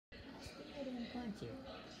aren't you?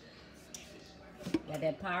 Got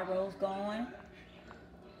that pot roast going.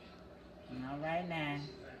 All right now.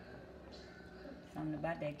 Something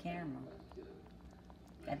about that camera.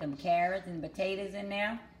 Got them carrots and potatoes in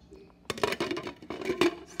there.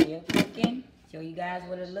 Still cooking. Show you guys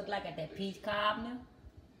what it looked like at that peach cobbler.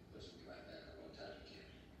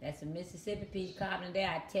 That's some Mississippi peach cobbler there.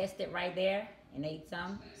 I tested right there and ate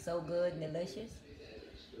some. So good and delicious.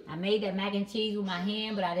 I made that mac and cheese with my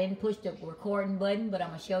hand, but I didn't push the recording button, but I'm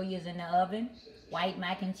going to show you it's in the oven. White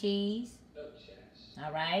mac and cheese.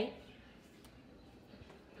 All right.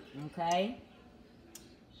 Okay.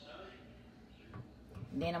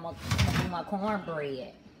 Then I'm going to do my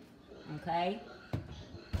cornbread. Okay.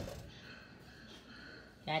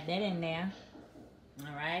 Got that in there.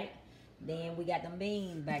 All right. Then we got them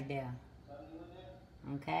beans back there.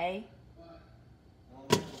 Okay.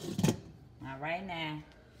 All right now.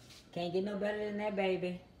 Can't get no better than that,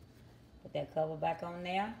 baby. Put that cover back on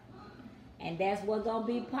there. And that's what's going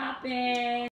to be popping.